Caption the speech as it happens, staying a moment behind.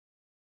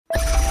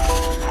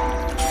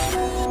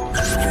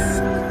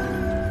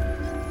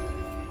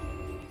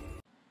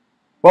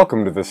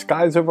Welcome to the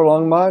Skies over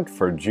Longmont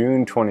for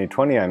June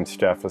 2020. I'm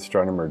Staff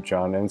Astronomer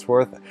John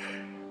Ensworth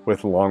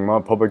with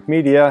Longmont Public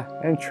Media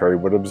and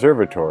Cherrywood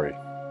Observatory.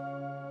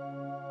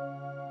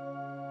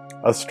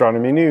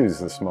 Astronomy news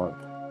this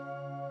month.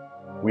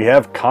 We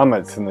have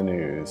comets in the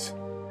news.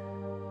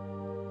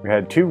 We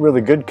had two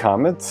really good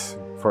comets,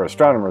 for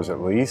astronomers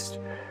at least,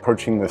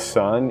 approaching the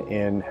Sun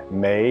in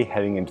May,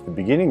 heading into the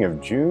beginning of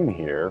June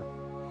here.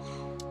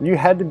 You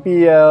had to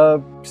be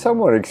a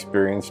somewhat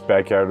experienced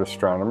backyard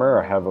astronomer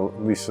or have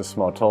at least a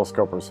small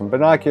telescope or some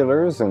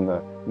binoculars and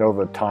know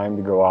the time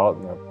to go out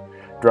and the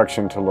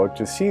direction to look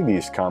to see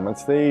these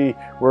comets. They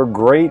were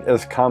great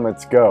as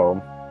comets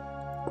go,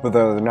 but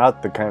they're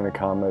not the kind of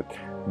comet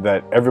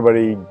that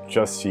everybody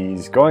just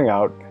sees going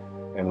out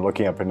and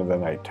looking up into the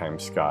nighttime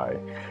sky.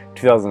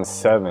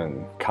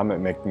 2007,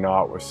 Comet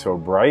McNaught was so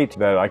bright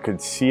that I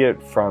could see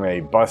it from a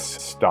bus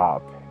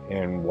stop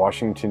in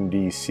Washington,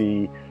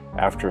 D.C.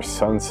 after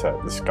sunset.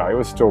 The sky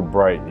was still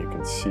bright and you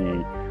could see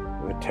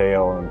the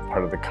tail and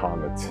part of the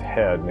comet's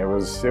head, and it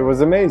was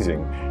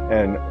amazing,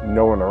 and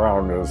no one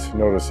around was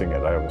noticing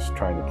it. I was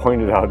trying to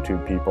point it out to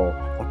people.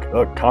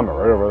 Look, comet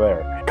right over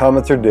there.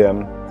 Comets are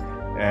dim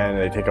and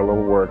they take a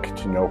little work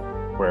to know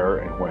where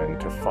and when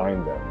to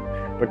find them.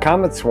 But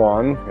Comet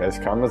Swan, as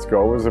comets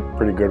go, was a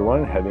pretty good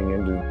one, heading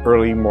into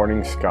early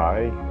morning sky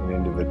and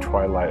into the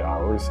twilight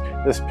hours.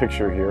 This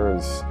picture here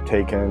is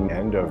taken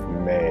end of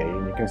May,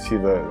 and you can see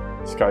the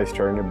sky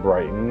starting to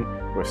brighten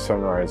with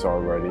sunrise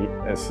already.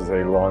 This is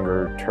a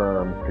longer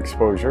term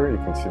exposure. You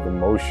can see the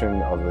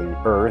motion of the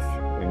Earth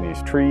in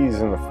these trees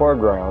in the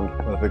foreground,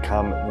 with the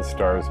comet and the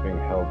stars being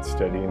held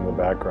steady in the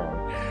background.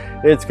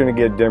 It's going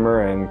to get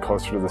dimmer and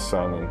closer to the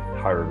Sun and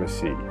harder to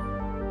see.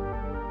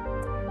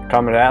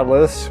 Comet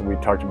Atlas, we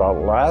talked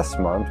about last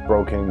month,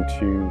 broke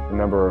into a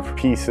number of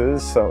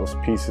pieces. Those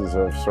pieces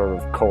have sort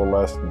of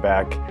coalesced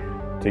back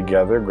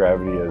together.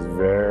 Gravity has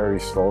very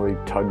slowly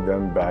tugged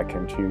them back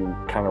into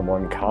kind of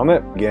one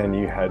comet. Again,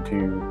 you had to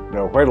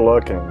know where to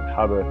look and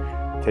how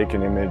to take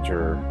an image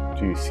or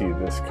to see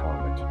this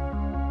comet.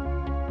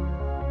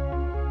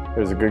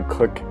 There's a good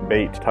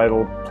clickbait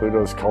title,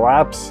 Pluto's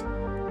Collapse.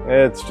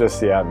 It's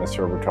just the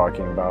atmosphere we're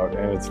talking about,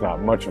 and it's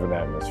not much of an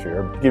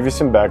atmosphere. To give you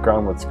some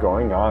background what's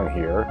going on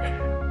here,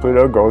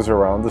 Pluto goes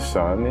around the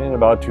Sun in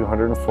about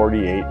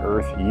 248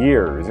 Earth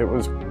years. It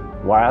was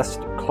last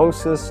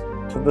closest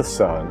to the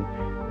Sun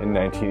in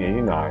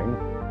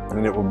 1989,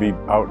 and it will be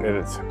out at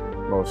its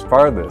most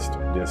farthest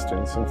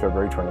distance in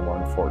February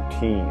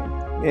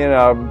 2114. In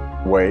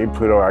a way,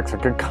 Pluto acts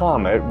like a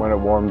comet when it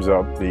warms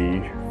up.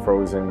 The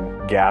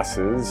frozen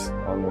gases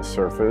on the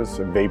surface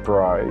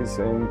vaporize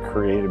and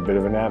create a bit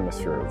of an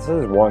atmosphere. This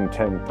is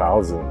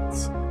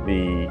 1/10,000th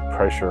the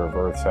pressure of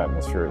Earth's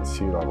atmosphere at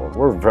sea level.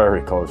 We're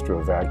very close to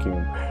a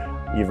vacuum,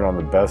 even on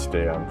the best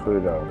day on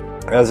Pluto.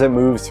 As it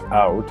moves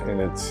out in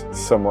its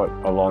somewhat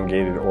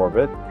elongated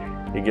orbit,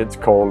 it gets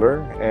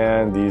colder,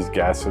 and these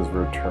gases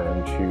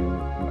return to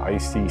an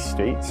icy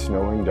state,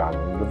 snowing down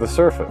into the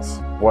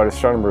surface. What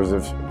astronomers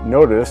have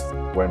noticed,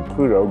 when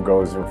Pluto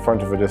goes in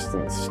front of a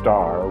distant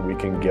star, we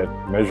can get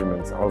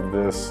measurements of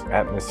this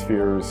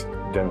atmosphere's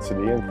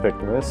density and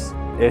thickness.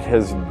 It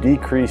has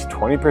decreased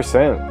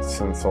 20%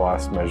 since the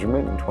last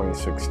measurement in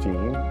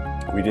 2016.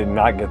 We did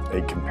not get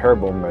a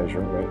comparable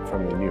measurement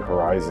from the New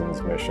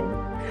Horizons mission.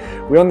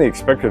 We only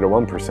expected a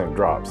 1%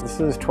 drop. So this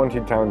is 20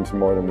 times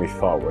more than we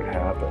thought would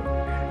happen.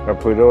 Now,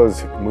 Pluto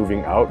is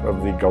moving out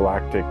of the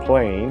galactic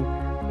plane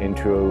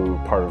into a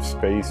part of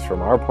space,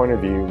 from our point of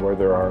view, where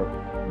there are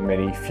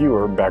many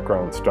fewer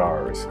background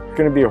stars. It's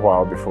going to be a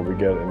while before we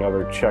get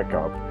another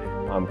checkup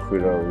on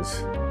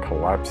Pluto's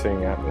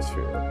collapsing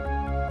atmosphere.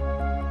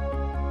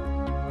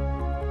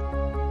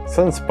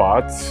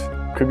 Sunspots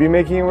could be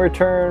making a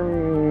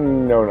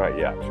return. No, not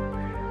yet.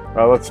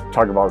 Let's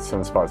talk about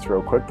sunspots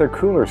real quick. They're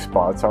cooler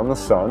spots on the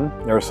Sun.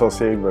 They're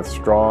associated with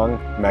strong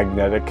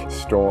magnetic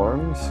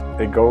storms.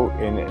 They go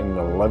in an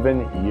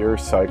 11-year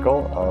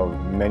cycle of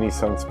many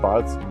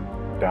sunspots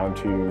down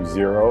to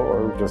 0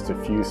 or just a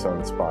few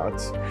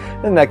sunspots,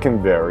 and that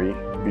can vary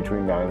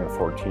between 9 and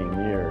 14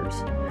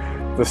 years.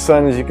 The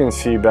Sun, as you can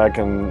see, back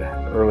in the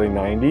early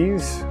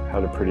 90s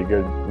had a pretty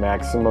good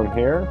maximum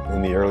here.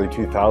 In the early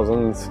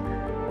 2000s,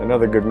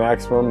 another good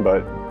maximum,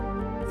 but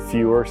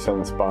fewer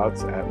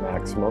sunspots at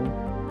maximum.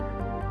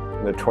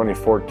 In the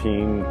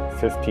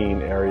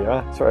 2014-15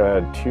 area, sort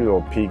of had two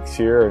little peaks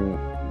here and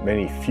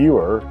many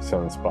fewer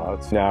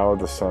sunspots. Now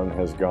the Sun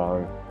has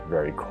gone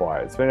very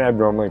quiet. It's been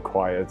abnormally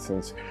quiet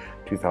since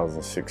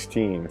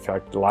 2016. In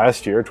fact,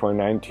 last year,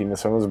 2019, the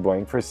Sun was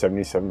blank for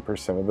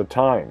 77% of the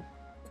time.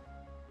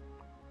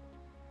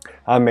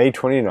 On May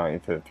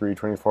 29th at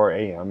 3:24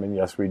 a.m., and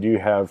yes, we do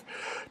have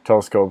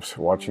telescopes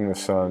watching the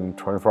Sun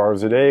 24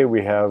 hours a day.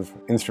 We have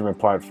instrument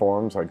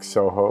platforms like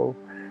SOHO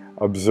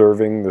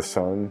observing the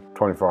Sun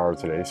 24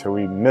 hours a day, so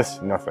we miss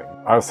nothing.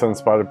 Our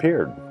sunspot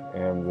appeared,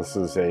 and this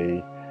is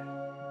a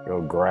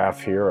little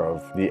graph here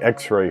of the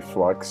X-ray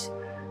flux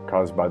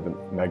caused by the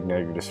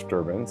magnetic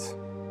disturbance.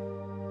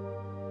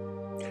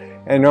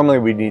 And normally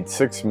we need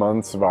 6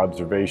 months of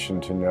observation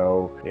to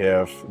know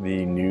if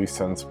the new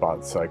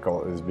sunspot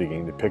cycle is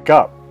beginning to pick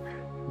up.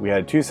 We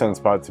had 2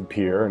 sunspots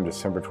appear on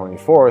December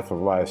 24th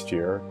of last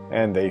year,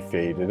 and they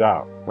faded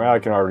out. Well, I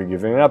can already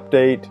give you an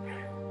update.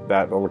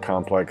 That little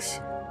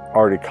complex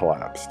already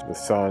collapsed. The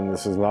sun,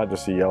 this is not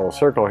just a yellow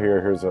circle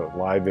here. Here's a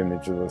live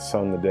image of the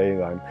sun the day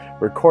that I'm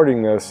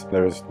recording this.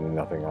 There's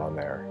nothing on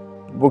there.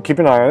 We'll keep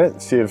an eye on it,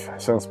 see if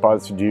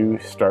sunspots do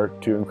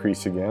start to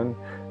increase again.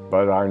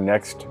 But our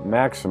next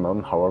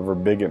maximum, however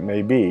big it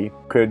may be,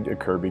 could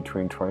occur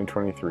between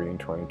 2023 and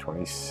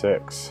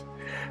 2026.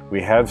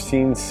 We have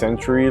seen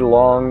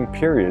century-long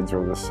periods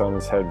where the sun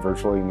has had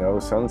virtually no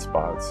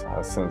sunspots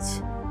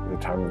since the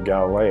time of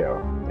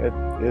Galileo. It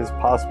is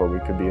possible we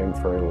could be in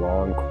for a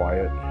long,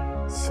 quiet,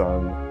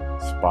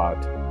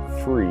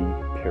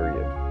 sunspot-free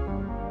period.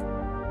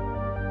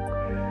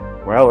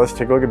 Well, let's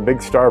take a look at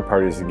big star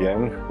parties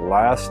again.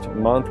 Last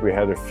month we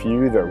had a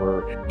few that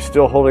were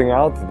still holding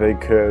out that they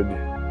could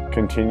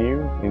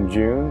continue in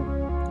June,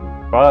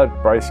 but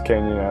Bryce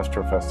Canyon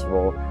Astro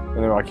Festival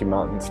and the Rocky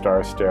Mountain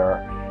Star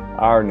Stare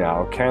are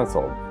now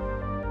canceled.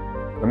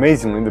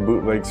 Amazingly, the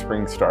Bootleg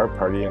Spring Star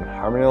Party in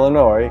Harmony,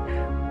 Illinois,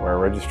 where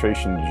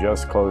registration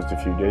just closed a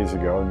few days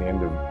ago in the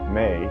end of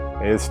May,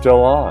 is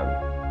still on.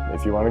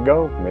 If you want to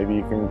go, maybe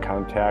you can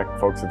contact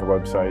folks at the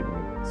website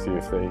and see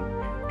if they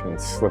can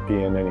slip you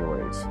in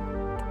anyways.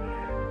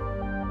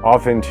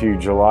 Off into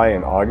July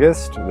and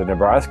August, the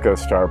Nebraska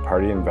Star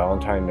Party in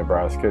Valentine,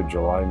 Nebraska,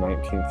 July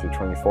 19th to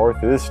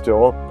 24th, is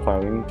still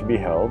planning to be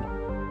held.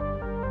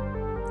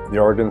 The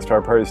Oregon Star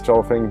Party,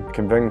 Stelving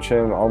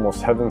Convention,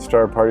 Almost Heaven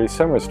Star Party,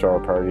 Summer Star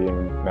Party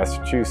in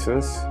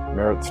Massachusetts,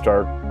 Merritt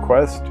Star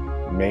Quest,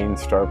 Maine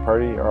Star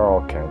Party are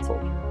all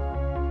canceled.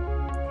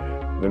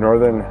 The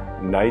Northern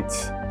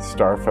Nights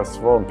Star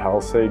Festival in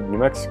Palisade, New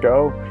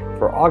Mexico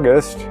for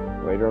August,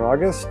 later in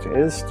August,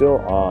 is still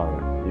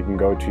on. You can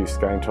go to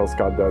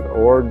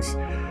skyandtelescope.org's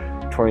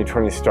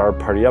 2020 Star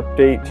Party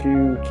update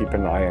to keep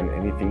an eye on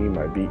anything you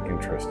might be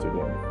interested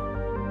in.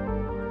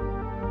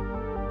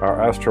 Our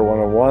Astro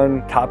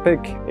 101 topic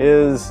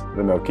is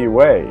the Milky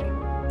Way.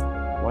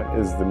 What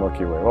is the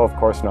Milky Way? Well, of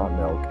course not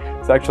milk.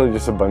 It's actually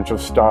just a bunch of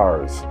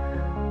stars.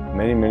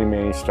 Many, many,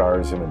 many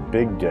stars in a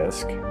big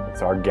disk.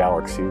 It's our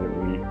galaxy that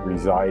we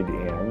reside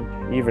in.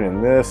 Even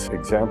in this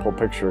example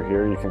picture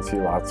here, you can see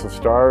lots of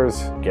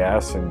stars,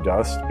 gas and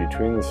dust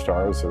between the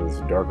stars, so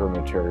it's darker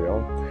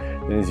material.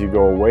 And as you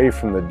go away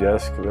from the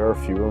disk, there are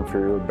few and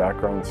fewer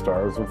background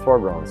stars and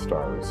foreground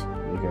stars.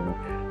 You can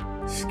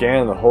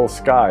scan the whole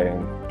sky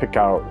and pick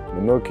out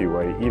the Milky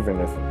Way, even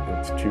if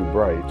it's too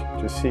bright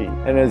to see.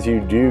 And as you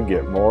do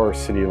get more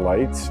city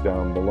lights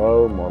down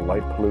below, more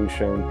light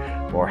pollution,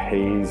 more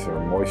haze or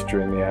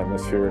moisture in the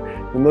atmosphere,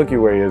 the Milky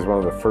Way is one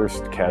of the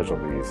first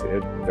casualties.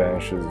 It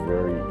vanishes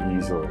very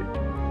easily.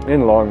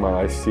 In Longmont,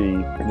 I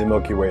see the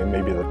Milky Way in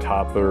maybe the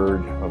top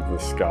third of the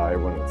sky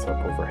when it's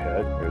up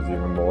overhead. There's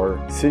even more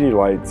city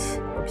lights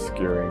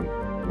obscuring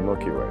the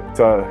Milky Way.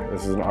 So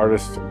this is an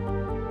artist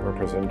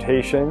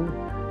representation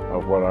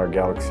of what our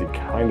galaxy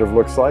kind of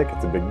looks like.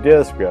 It's a big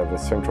disk. We have the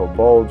central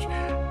bulge.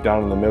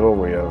 Down in the middle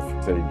we have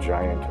a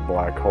giant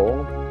black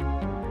hole.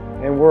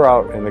 And we're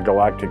out in the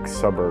galactic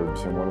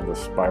suburbs in one of the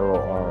spiral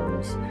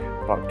arms,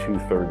 about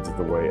 2/3 of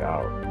the way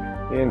out.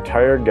 The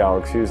entire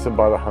galaxy is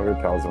about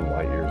 100,000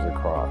 light years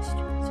across.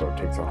 So it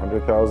takes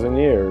 100,000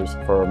 years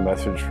for a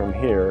message from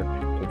here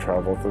to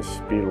travel at the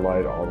speed of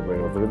light all the way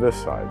over to this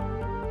side.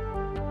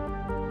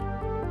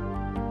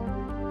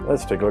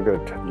 Let's take a look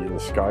at the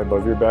sky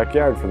above your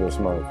backyard for this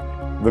month.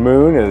 The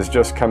moon is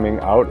just coming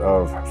out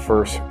of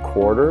first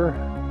quarter,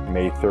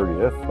 May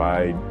 30th.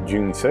 By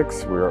June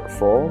 6th, we're at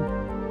full.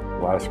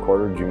 Last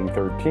quarter, June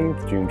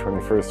 13th, June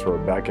 21st, we're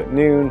back at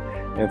noon.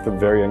 And at the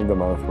very end of the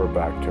month, we're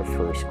back to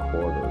first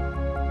quarter.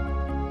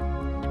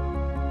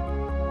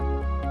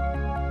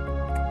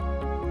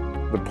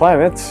 The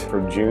planets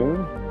for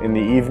June, in the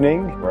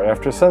evening, right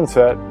after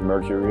sunset,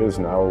 Mercury is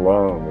now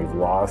alone. We've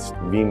lost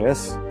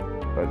Venus,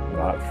 but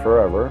not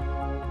forever.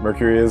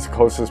 Mercury is the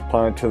closest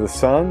planet to the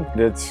Sun.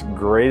 Its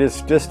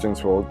greatest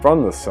distance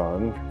from the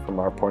Sun, from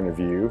our point of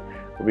view,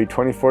 will be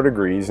 24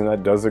 degrees, and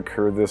that does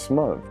occur this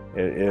month.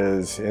 It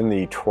is in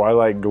the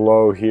twilight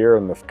glow here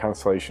in the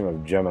constellation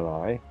of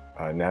Gemini.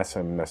 A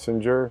NASA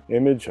messenger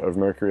image of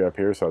Mercury up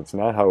here, so it's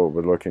not how it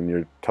would look in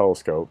your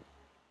telescope.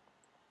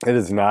 It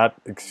is not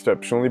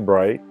exceptionally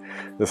bright.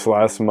 This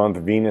last month,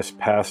 Venus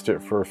passed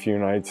it for a few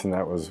nights, and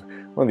that was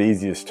one of the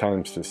easiest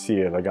times to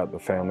see it. I got the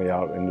family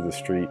out into the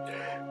street,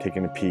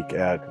 taking a peek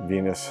at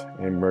Venus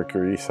and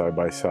Mercury side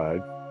by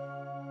side.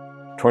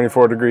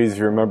 24 degrees, if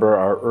you remember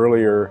our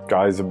earlier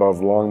Skies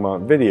Above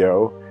Longmont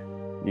video,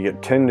 you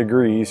get 10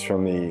 degrees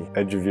from the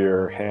edge of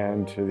your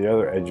hand to the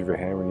other edge of your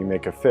hand when you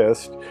make a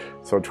fist.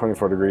 So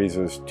 24 degrees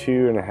is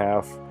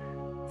 2.5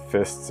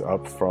 fists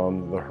up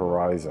from the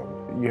horizon.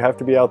 You have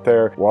to be out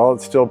there while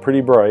it's still pretty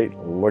bright,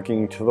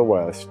 looking to the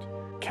west,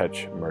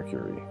 catch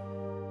Mercury.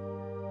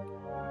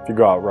 If you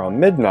go out around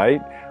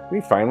midnight, we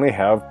finally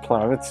have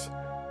planets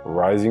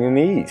rising in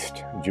the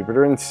east.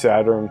 Jupiter and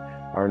Saturn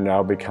are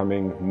now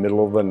becoming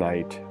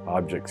middle-of-the-night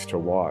objects to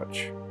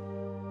watch.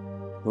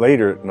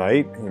 Later at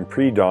night, in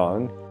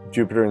pre-dawn,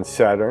 Jupiter and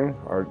Saturn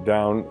are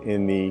down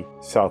in the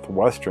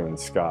southwestern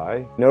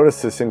sky.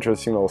 Notice this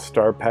interesting little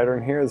star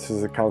pattern here. This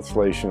is the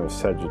constellation of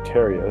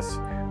Sagittarius.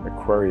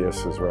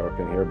 Aquarius is right up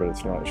in here, but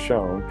it's not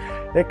shown.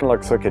 It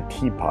looks like a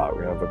teapot.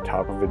 We have the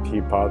top of a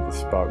teapot. The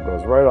spout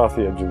goes right off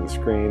the edge of the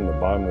screen. The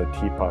bottom of the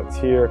teapot's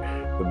here.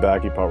 The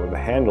back teapot where the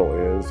handle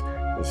is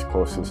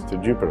closest to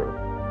Jupiter.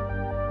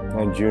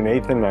 On June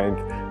 8th and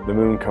 9th, the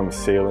moon comes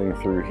sailing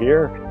through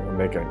here and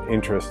make an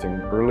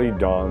interesting early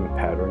dawn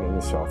pattern in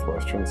the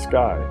southwestern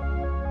sky.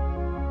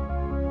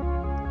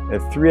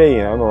 At 3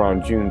 a.m.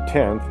 around June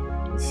 10th,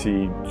 you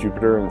see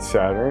Jupiter and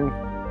Saturn.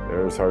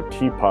 There's our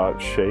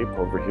teapot shape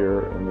over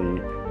here in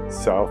the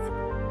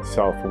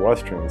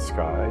southwestern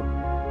sky.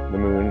 The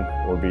moon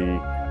will be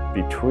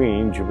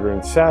between Jupiter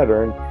and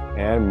Saturn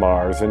and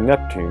Mars and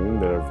Neptune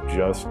that have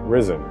just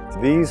risen.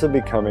 These will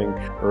be coming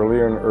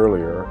earlier and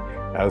earlier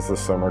as the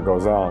summer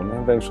goes on.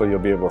 Eventually you'll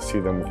be able to see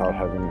them without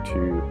having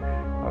to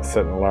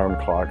set an alarm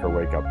clock or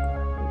wake up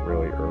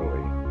really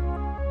early.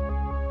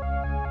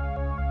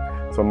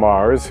 So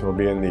Mars will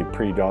be in the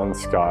pre-dawn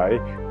sky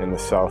in the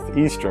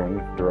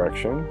southeastern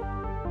direction.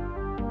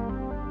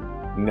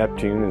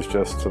 Neptune is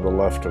just to the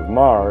left of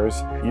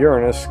Mars.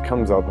 Uranus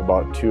comes up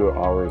about 2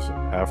 hours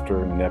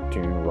after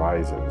Neptune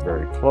rises,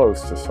 very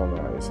close to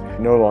sunrise,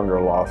 no longer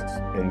lost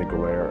in the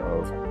glare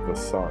of the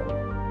sun.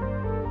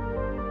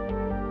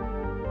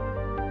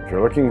 If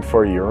you're looking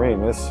for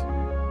Uranus,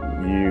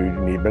 you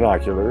need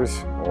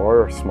binoculars,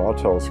 or a small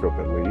telescope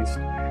at least.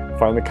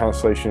 Find the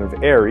constellation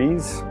of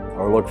Aries,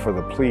 or look for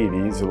the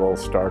Pleiades, a little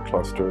star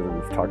cluster that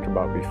we've talked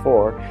about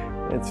before.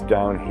 It's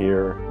down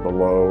here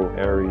below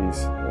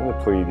Aries and the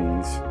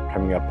Pleiades,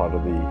 coming up out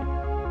of the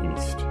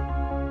east.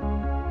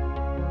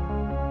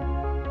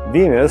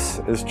 Venus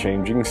is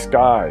changing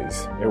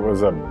skies. It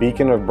was a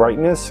beacon of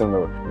brightness in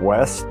the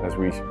west as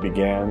we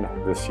began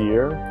this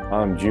year.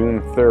 On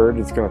June 3rd,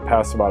 it's going to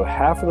pass about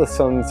half of the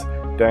sun's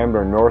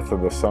diameter north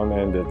of the sun,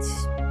 and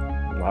it's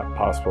not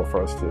possible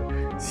for us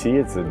to see.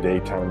 It's a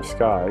daytime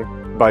sky.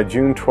 By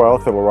June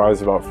 12th, it will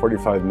rise about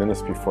 45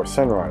 minutes before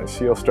sunrise.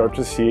 So you'll start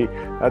to see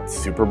that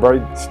super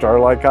bright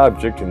star-like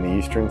object in the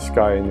eastern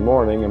sky in the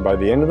morning, and by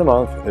the end of the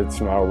month, it's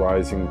now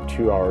rising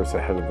 2 hours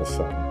ahead of the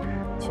sun.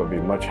 So it'll be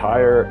much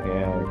higher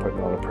and putting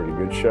on a pretty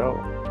good show.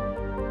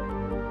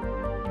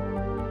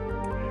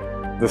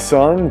 The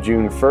sun,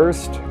 June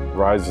 1st,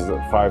 rises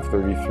at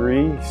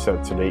 5:33,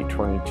 sets at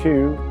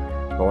 8:22.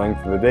 The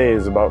length of the day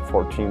is about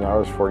 14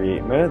 hours,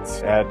 48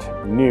 minutes.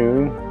 At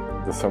noon,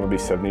 the sun will be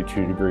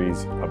 72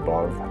 degrees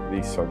above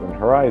the southern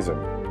horizon.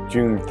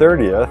 June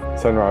 30th,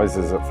 sunrise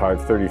is at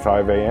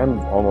 5:35 a.m.,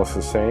 almost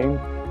the same.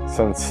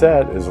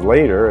 Sunset is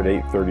later at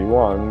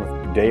 8:31,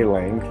 with day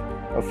length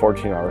of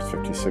 14 hours,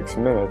 56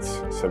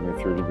 minutes,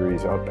 73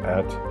 degrees up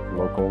at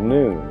local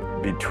noon.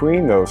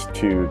 Between those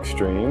two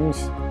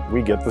extremes,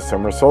 we get the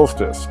summer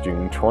solstice,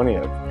 June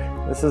 20th.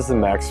 This is the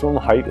maximum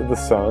height of the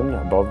sun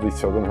above the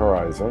southern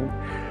horizon.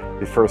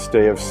 The first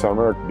day of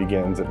summer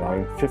begins at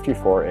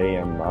 9:54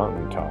 a.m.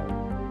 Mountain Time.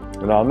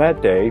 And on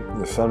that day,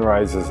 the sun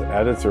rises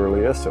at its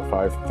earliest at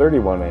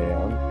 5:31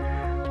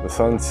 a.m. The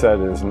sunset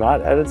is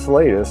not at its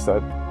latest.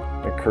 That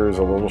occurs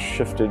a little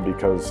shifted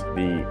because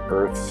the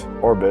Earth's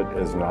orbit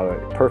is not a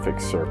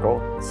perfect circle.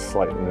 It's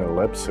slightly an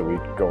ellipse, so we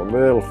go a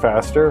little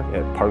faster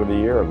at part of the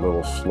year, a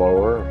little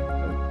slower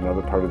at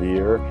another part of the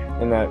year,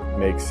 and that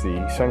makes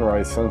the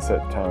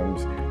sunrise-sunset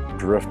times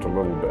drift a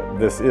little bit.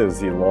 This is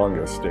the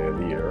longest day of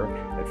the year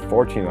at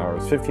 14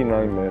 hours,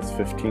 59 minutes,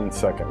 15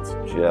 seconds.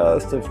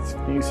 Just a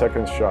few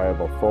seconds shy of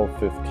a full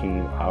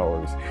 15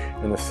 hours,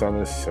 and the sun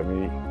is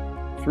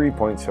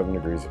 73.7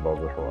 degrees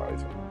above the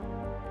horizon.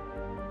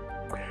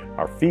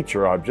 Our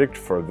feature object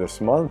for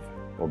this month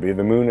will be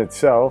the moon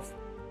itself.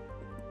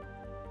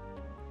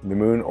 The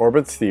moon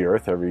orbits the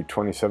Earth every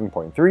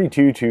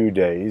 27.322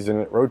 days, and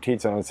it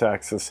rotates on its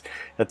axis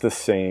at the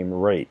same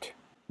rate.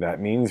 That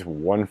means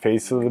one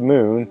face of the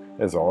moon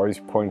is always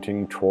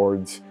pointing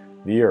towards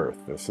the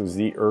Earth. This is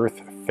the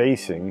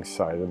Earth-facing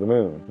side of the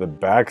moon. The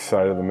back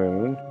side of the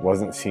moon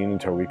wasn't seen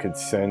until we could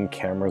send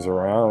cameras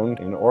around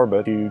in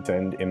orbit to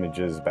send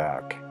images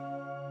back.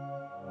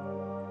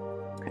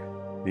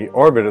 The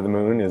orbit of the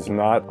moon is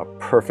not a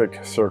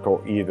perfect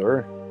circle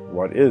either.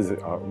 What is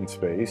out in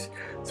space?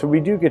 So we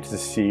do get to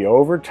see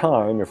over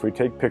time, if we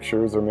take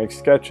pictures or make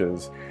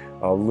sketches,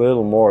 a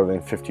little more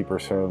than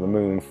 50% of the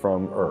moon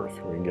from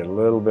Earth. We can get a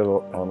little bit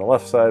on the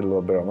left side, a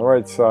little bit on the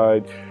right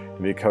side.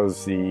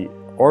 Because the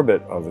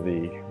orbit of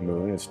the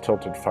moon is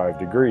tilted 5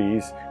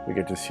 degrees, we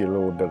get to see a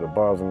little bit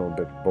above and a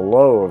little bit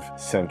below of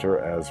center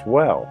as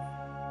well.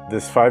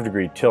 This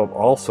 5-degree tilt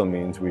also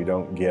means we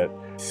don't get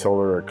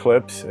solar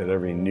eclipse at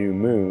every new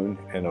moon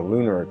and a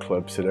lunar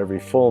eclipse at every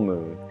full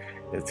moon.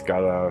 It's got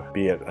to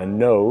be at a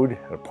node,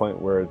 a point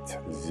where it's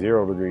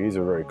 0 degrees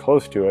or very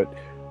close to it,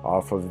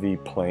 off of the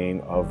plane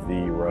of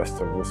the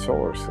rest of the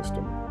solar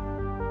system.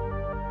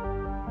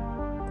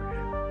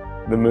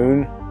 The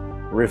moon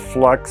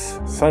reflects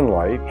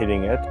sunlight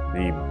hitting it.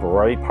 The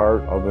bright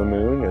part of the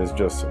moon is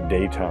just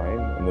daytime,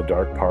 and the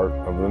dark part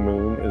of the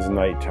moon is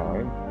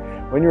nighttime.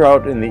 When you're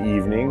out in the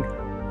evening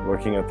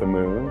looking at the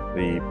moon,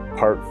 the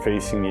part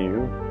facing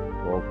you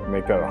will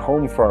make that a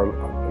home for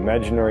our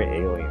imaginary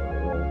alien,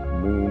 a little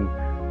moon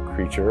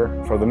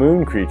creature. For the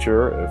moon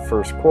creature, at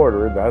first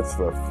quarter, that's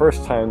the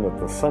first time that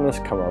the sun has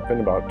come up in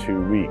about 2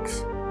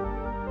 weeks.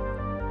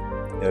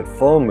 At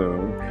full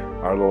moon,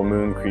 our little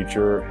moon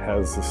creature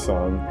has the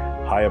sun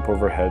high up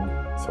overhead,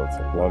 so it's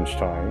at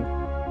lunchtime.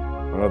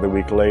 Another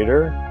week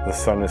later, the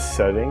sun is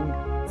setting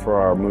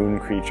for our moon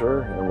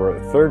creature, and we're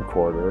at third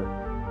quarter,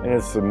 and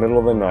it's the middle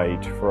of the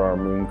night for our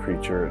moon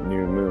creature at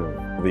new moon.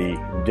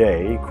 The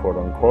day, quote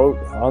unquote,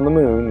 on the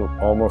moon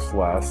almost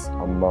lasts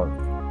a month.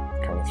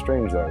 It's kind of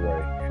strange that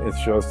way.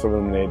 It's just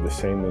illuminated the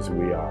same as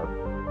we are.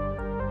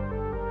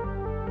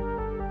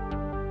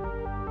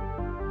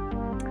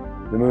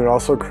 The moon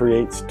also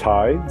creates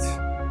tides.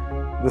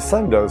 The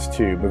sun does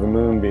too, but the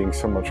moon being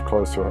so much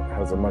closer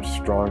has a much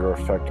stronger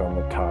effect on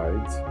the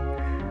tides.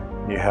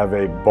 You have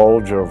a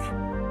bulge of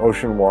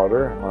ocean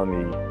water on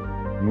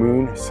the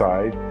moon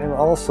side and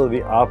also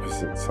the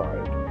opposite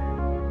side.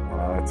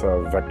 It's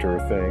a vector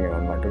thing, and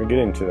I'm not going to get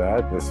into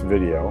that this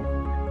video.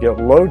 You get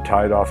low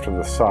tide off to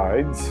the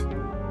sides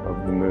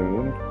of the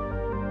moon.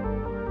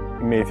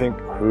 You may think,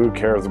 who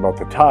cares about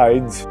the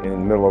tides in the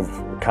middle of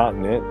the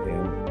continent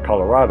in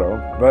Colorado?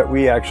 But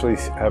we actually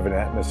have an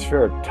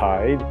atmospheric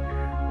tide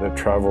that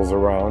travels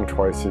around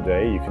twice a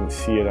day. You can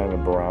see it on a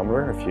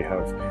barometer if you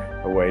have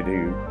a way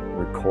to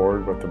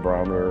record what the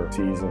barometer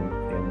sees in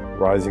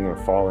rising and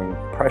falling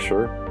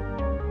pressure.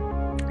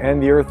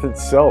 And the Earth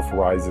itself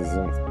rises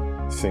and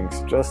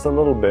sinks just a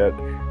little bit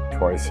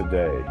twice a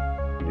day.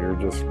 You're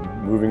just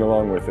moving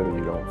along with it, and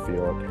you don't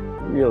feel it.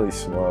 Really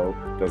slow,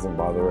 doesn't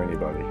bother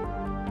anybody.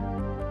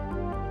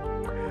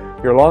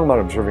 Your Longmont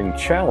Observing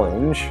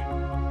Challenge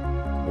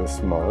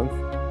this month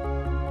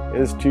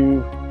is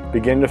to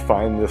begin to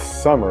find the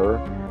summer,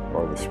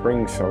 or the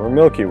spring-summer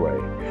Milky Way.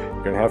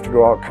 You're going to have to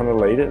go out kind of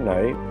late at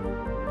night,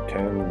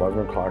 10, 11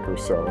 o'clock or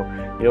so.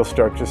 You'll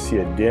start to see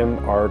a dim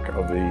arc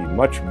of the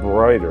much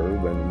brighter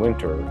than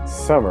winter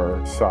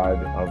summer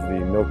side of the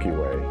Milky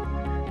Way.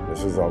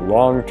 This is a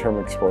long-term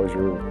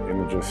exposure,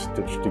 images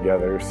stitched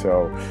together,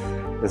 so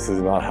this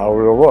is not how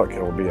it'll look.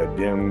 It'll be a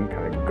dim,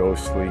 kind of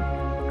ghostly,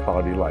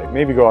 cloudy light.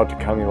 Maybe go out to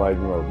County Line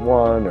Road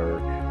 1 or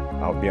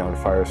out beyond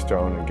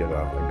Firestone and get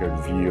a good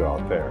view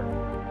out there.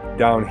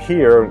 Down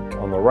here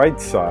on the right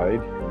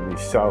side, in the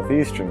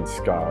southeastern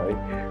sky,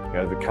 we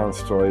have the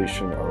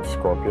constellation of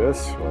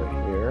Scorpius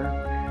right here,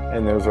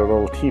 and there's a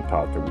little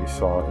teapot that we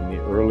saw in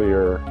the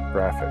earlier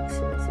graphics.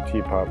 So it's a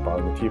teapot,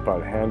 bottom of the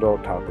teapot handle,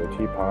 top of the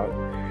teapot,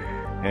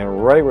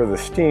 and right where the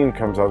steam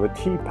comes out of the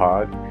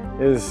teapot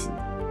is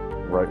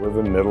right where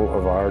the middle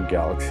of our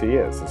galaxy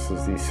is. This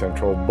is the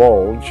central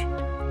bulge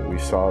that we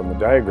saw in the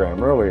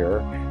diagram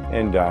earlier,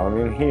 and down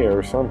in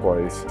here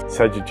someplace,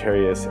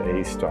 Sagittarius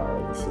A star.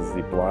 This is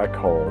the black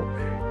hole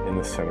in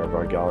the center of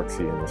our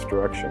galaxy in this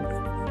direction.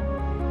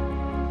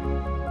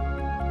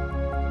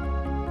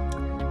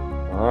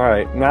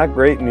 Alright, not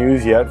great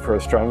news yet for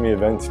astronomy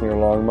events near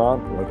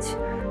Longmont. Let's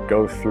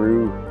go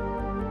through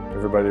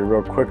everybody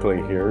real quickly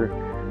here.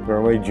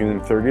 Normally June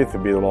 30th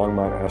would be the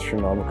Longmont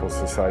Astronomical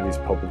Society's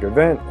public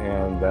event,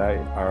 and they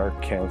are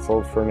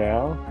canceled for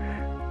now.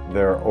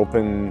 Their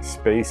open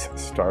space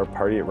star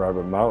party at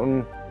Rabbit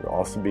Mountain will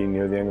also be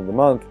near the end of the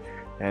month,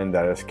 and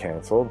that is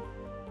canceled.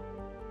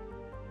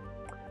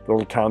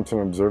 Little Thompson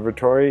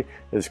Observatory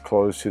is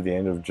closed to the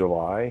end of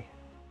July.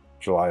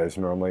 July is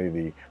normally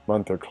the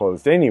month they're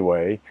closed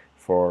anyway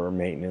for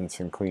maintenance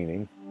and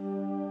cleaning.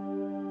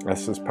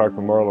 Estes Park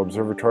Memorial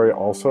Observatory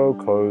also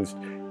closed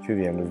to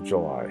the end of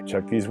July.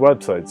 Check these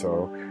websites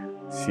though,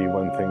 see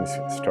when things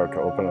start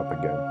to open up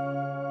again.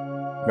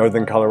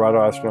 Northern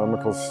Colorado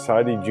Astronomical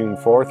Society, June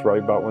 4th,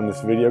 right about when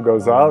this video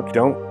goes out.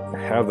 Don't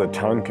have the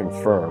time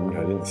confirmed,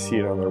 I didn't see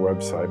it on their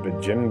website, but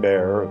Jim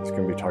Bear is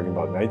going to be talking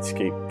about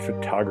nightscape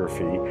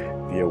photography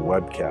via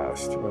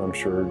webcast. And I'm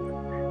sure,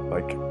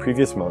 like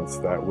previous months,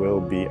 that will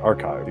be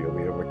archived. You'll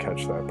be able to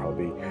catch that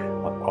probably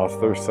off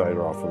their site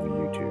or off of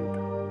YouTube.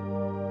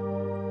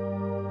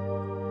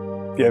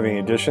 If you have any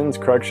additions,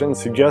 corrections,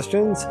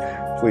 suggestions,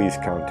 please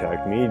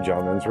contact me,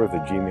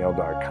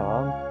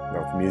 johnrensworth@gmail.com.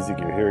 The music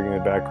you're hearing in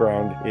the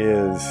background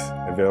is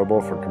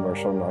available for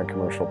commercial and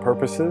non-commercial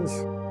purposes.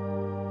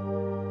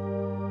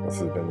 This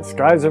has been The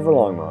Skies Over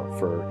Longmont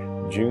for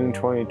June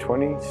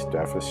 2020.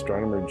 Staff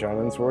Astronomer John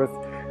Rensworth.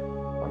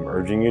 I'm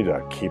urging you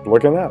to keep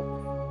looking up.